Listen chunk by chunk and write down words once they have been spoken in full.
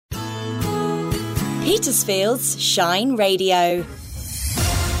Petersfield's Shine Radio.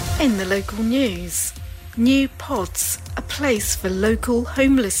 In the local news, new pods, a place for local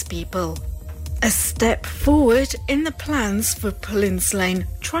homeless people. A step forward in the plans for Pullins Lane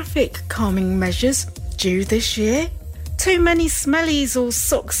traffic calming measures due this year. Too many smellies or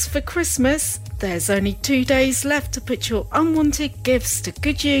socks for Christmas? There's only 2 days left to put your unwanted gifts to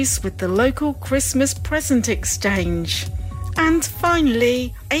good use with the local Christmas present exchange. And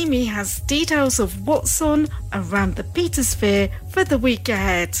finally, Amy has details of what's on around the Petersphere for the week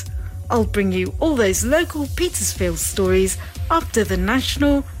ahead. I'll bring you all those local Petersfield stories after the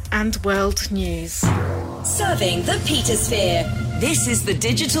national and world news. Serving the Petersphere. This is the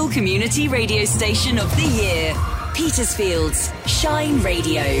digital community radio station of the year. Petersfield's Shine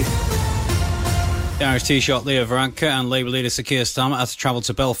Radio. The Irish Taoiseach Leo Varadkar and Labour leader Sir Keir Starmer had to travel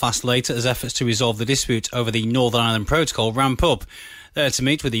to Belfast later as efforts to resolve the dispute over the Northern Ireland Protocol ramp up. They're to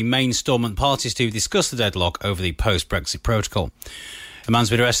meet with the main Stormont parties to discuss the deadlock over the post-Brexit protocol. A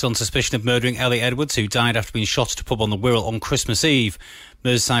man's been arrested on suspicion of murdering Ellie Edwards, who died after being shot at a pub on the Wirral on Christmas Eve.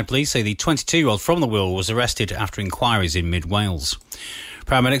 Merseyside police say the 22-year-old from the Wirral was arrested after inquiries in mid-Wales.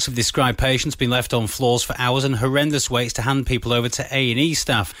 Paramedics have described patients being left on floors for hours and horrendous waits to hand people over to A&E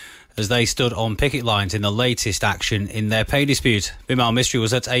staff as they stood on picket lines in the latest action in their pay dispute. Bimal Mistry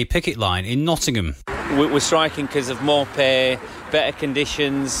was at a picket line in Nottingham. We're striking because of more pay, better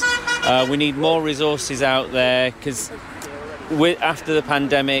conditions. We need more resources out there because after the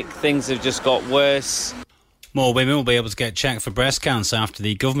pandemic, things have just got worse. More women will be able to get checked for breast cancer after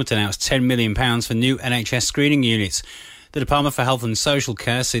the government announced £10 million for new NHS screening units. The Department for Health and Social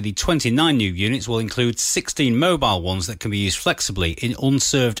Care say the 29 new units will include 16 mobile ones that can be used flexibly in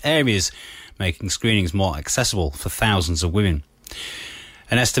unserved areas, making screenings more accessible for thousands of women.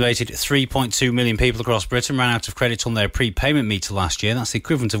 An estimated 3.2 million people across Britain ran out of credit on their prepayment meter last year. That's the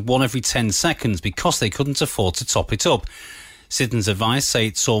equivalent of 1 every 10 seconds because they couldn't afford to top it up. Citizens Advice say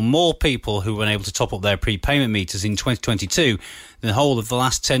it saw more people who were unable to top up their prepayment meters in 2022 than the whole of the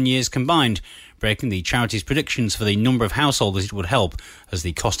last 10 years combined, breaking the charity's predictions for the number of households it would help as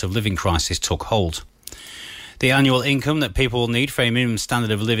the cost of living crisis took hold. The annual income that people will need for a minimum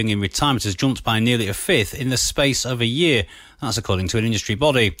standard of living in retirement has jumped by nearly a fifth in the space of a year. That's according to an industry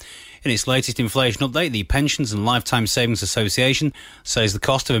body. In its latest inflation update, the Pensions and Lifetime Savings Association says the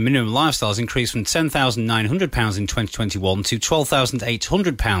cost of a minimum lifestyle has increased from £10,900 in 2021 to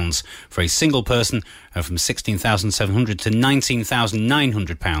 £12,800 for a single person and from £16,700 to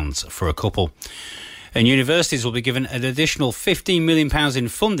 £19,900 for a couple. And universities will be given an additional £15 million in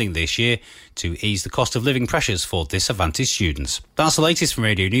funding this year to ease the cost of living pressures for disadvantaged students. That's the latest from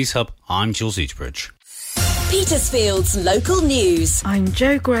Radio News Hub. I'm Jules Utebridge. Petersfield's local news. I'm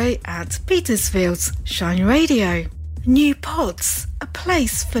Jo Gray at Petersfield's Shine Radio. New pods, a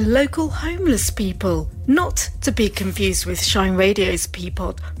place for local homeless people. Not to be confused with Shine Radio's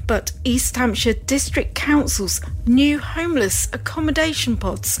Peapod, but East Hampshire District Council's new homeless accommodation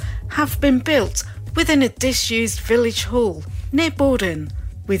pods have been built within a disused village hall near Borden,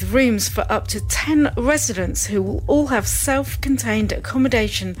 with rooms for up to 10 residents who will all have self-contained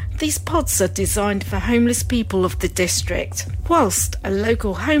accommodation. These pods are designed for homeless people of the district, whilst a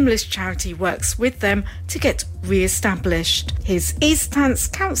local homeless charity works with them to get re-established. Here's East Hants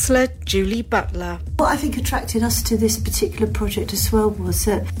councillor Julie Butler. What I think attracted us to this particular project as well was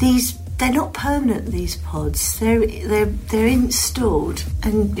that they're not permanent, these pods. They're installed,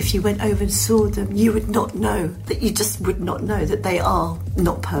 and if you went over and saw them, you would not know that. You just would not know that they are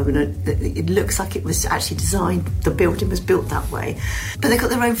not permanent. It looks like it was actually designed. The building was built that way, but they've got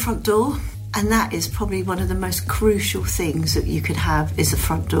their own front door. And that is probably one of the most crucial things that you could have is a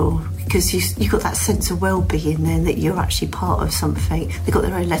front door, because you've got that sense of well-being then that you're actually part of something. They've got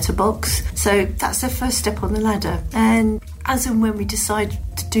their own letterbox. So that's their first step on the ladder. And as and when we decide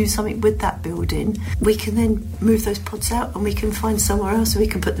to do something with that building, we can then move those pods out and we can find somewhere else, and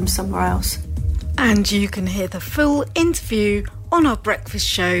we can put them somewhere else. And you can hear the full interview on our breakfast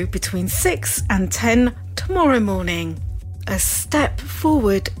show between 6 and 10 tomorrow morning. A step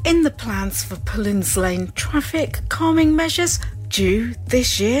forward in the plans for Pullins Lane traffic calming measures due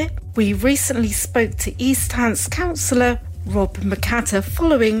this year. We recently spoke to East Hants councillor Rob McAtter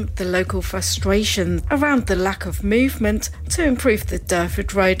following the local frustration around the lack of movement to improve the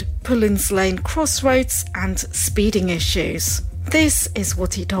Durford Road, Pullins Lane crossroads and speeding issues. This is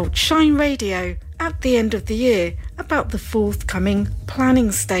what he told Shine Radio at the end of the year about the forthcoming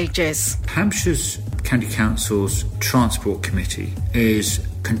planning stages. Hampshire's County Council's Transport Committee is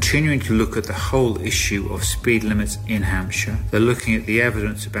continuing to look at the whole issue of speed limits in Hampshire. They're looking at the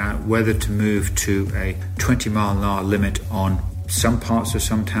evidence about whether to move to a 20-mile-an-hour limit on some parts of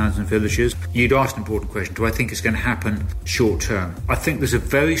some towns and villages. You'd asked an important question: do I think it's going to happen short term? I think there's a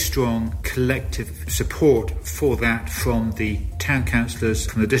very strong collective support for that from the town councillors,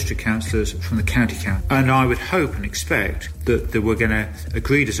 from the district councillors, from the county council. And I would hope and expect that we're going to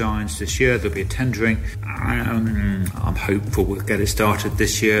agree designs this year. There'll be a tendering. I'm hopeful we'll get it started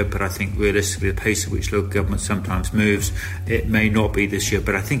this year, but I think realistically the pace at which local government sometimes moves, it may not be this year.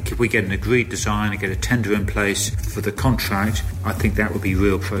 But I think if we get an agreed design and get a tender in place for the contract, I think that would be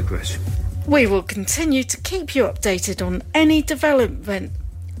real progress. We will continue to keep you updated on any development.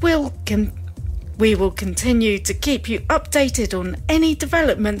 We will continue to keep you updated on any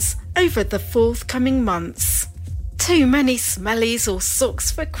developments over the forthcoming months. Too many smellies or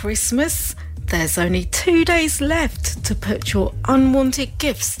socks for Christmas? There's only 2 days left to put your unwanted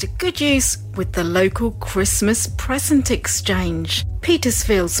gifts to good use with the local Christmas present exchange.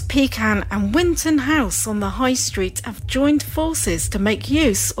 Petersfield's Pecan and Winton House on the High Street have joined forces to make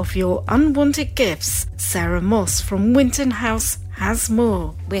use of your unwanted gifts. Sarah Moss from Winton House has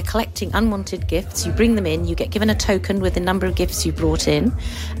more. We're collecting unwanted gifts. You bring them in, you get given a token with the number of gifts you brought in,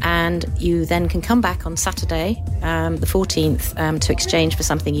 and you then can come back on Saturday, the 14th, to exchange for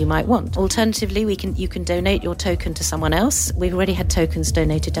something you might want. Alternatively, you can donate your token to someone else. We've already had tokens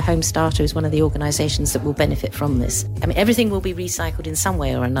donated to Home Starter, who's one of the organisations that will benefit from this. I mean, everything will be recycled in some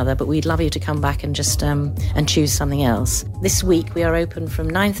way or another, but we'd love you to come back and just and choose something else. This week we are open from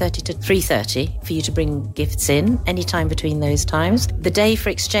 9:30 to 3:30 for you to bring gifts in anytime between those times. The day for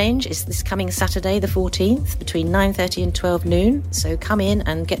exchange is this coming Saturday, the 14th, between 9:30 and 12 noon. So come in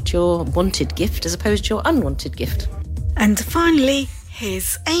and get your wanted gift as opposed to your unwanted gift. And finally,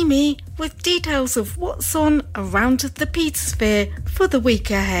 here's Amy with details of what's on around the Petersphere for the week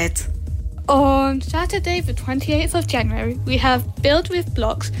ahead. On Saturday, the 28th of January, we have Build with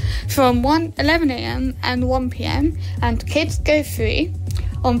Blocks from 11am and 1pm, and kids go free.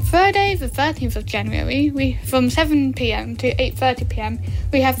 On Friday, the 13th of January, from 7pm to 8:30pm,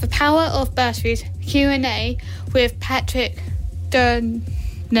 we have The Power of Bursaries Q&A with Patrick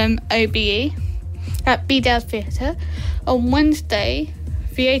Durnham OBE at Bedales Theatre. On Wednesday,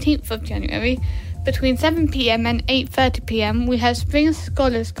 the 18th of January, between 7pm and 8:30pm, we have Spring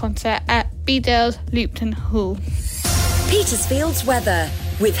Scholars Concert at Bedales Lupton Hall. Petersfield's weather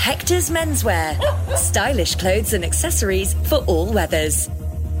with Hector's Menswear. Stylish clothes and accessories for all weathers.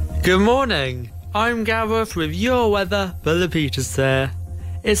 Good morning, I'm Gareth with your weather for the Petersfair.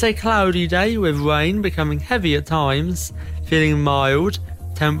 It's a cloudy day with rain becoming heavy at times, feeling mild,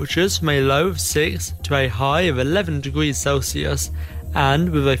 temperatures from a low of 6 to a high of 11 degrees Celsius, and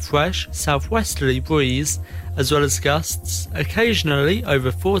with a fresh southwesterly breeze, as well as gusts occasionally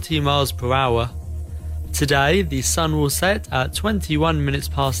over 40 miles per hour. Today the sun will set at 21 minutes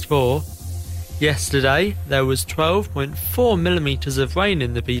past 4. Yesterday, there was 12.4 millimetres of rain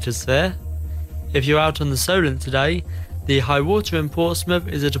in the Petersfair. If you're out on the Solent today, the high water in Portsmouth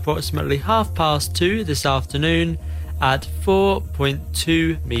is at approximately 2:30 this afternoon at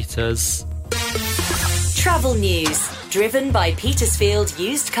 4.2 metres. Travel news, driven by Petersfield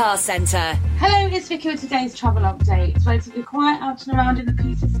Used Car Centre. Hello, it's Vicky with today's travel update. It's relatively quiet out and around in the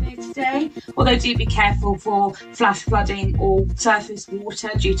Petersfield today, although do be careful for flash flooding or surface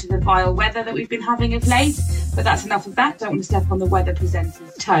water due to the vile weather that we've been having of late. But that's enough of that. Don't want to step on the weather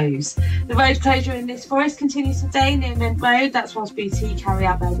presenter's toes. The road closure in this forest continues today near Mint Road. That's whilst BT carry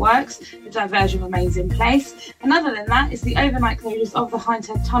out their works. The diversion remains in place. And other than that, it's the overnight closures of the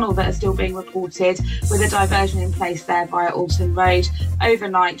Hindhead Tunnel that are still being reported, with a diversion in place there via Alton Road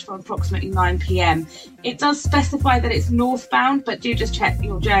overnight from approximately 9pm. It does specify that it's northbound, but do just check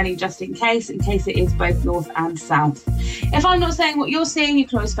your journey just in case it is both north and south. If I'm not saying what you're seeing, you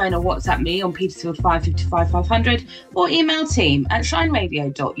can always phone or WhatsApp me on Petersfield 555 500 or email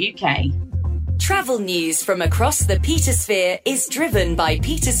team@shineradio.uk. Travel news from across the Petersphere is driven by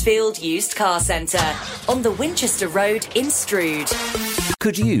Petersfield Used Car Centre on the Winchester Road in Strood.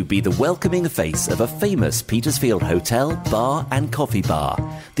 Could you be the welcoming face of a famous Petersfield hotel, bar and coffee bar?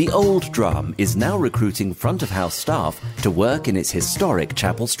 The Old Drum is now recruiting front-of-house staff to work in its historic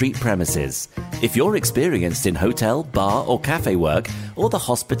Chapel Street premises. If you're experienced in hotel, bar or cafe work or the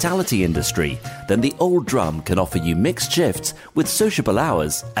hospitality industry, then the Old Drum can offer you mixed shifts with sociable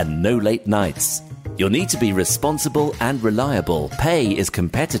hours and no late nights. You'll need to be responsible and reliable. Pay is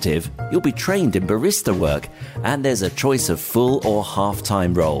competitive. You'll be trained in barista work. And there's a choice of full or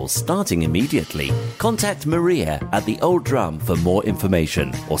half-time roles starting immediately. Contact Maria at The Old Drum for more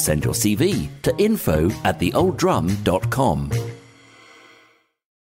information or send your CV to info@theolddrum.com.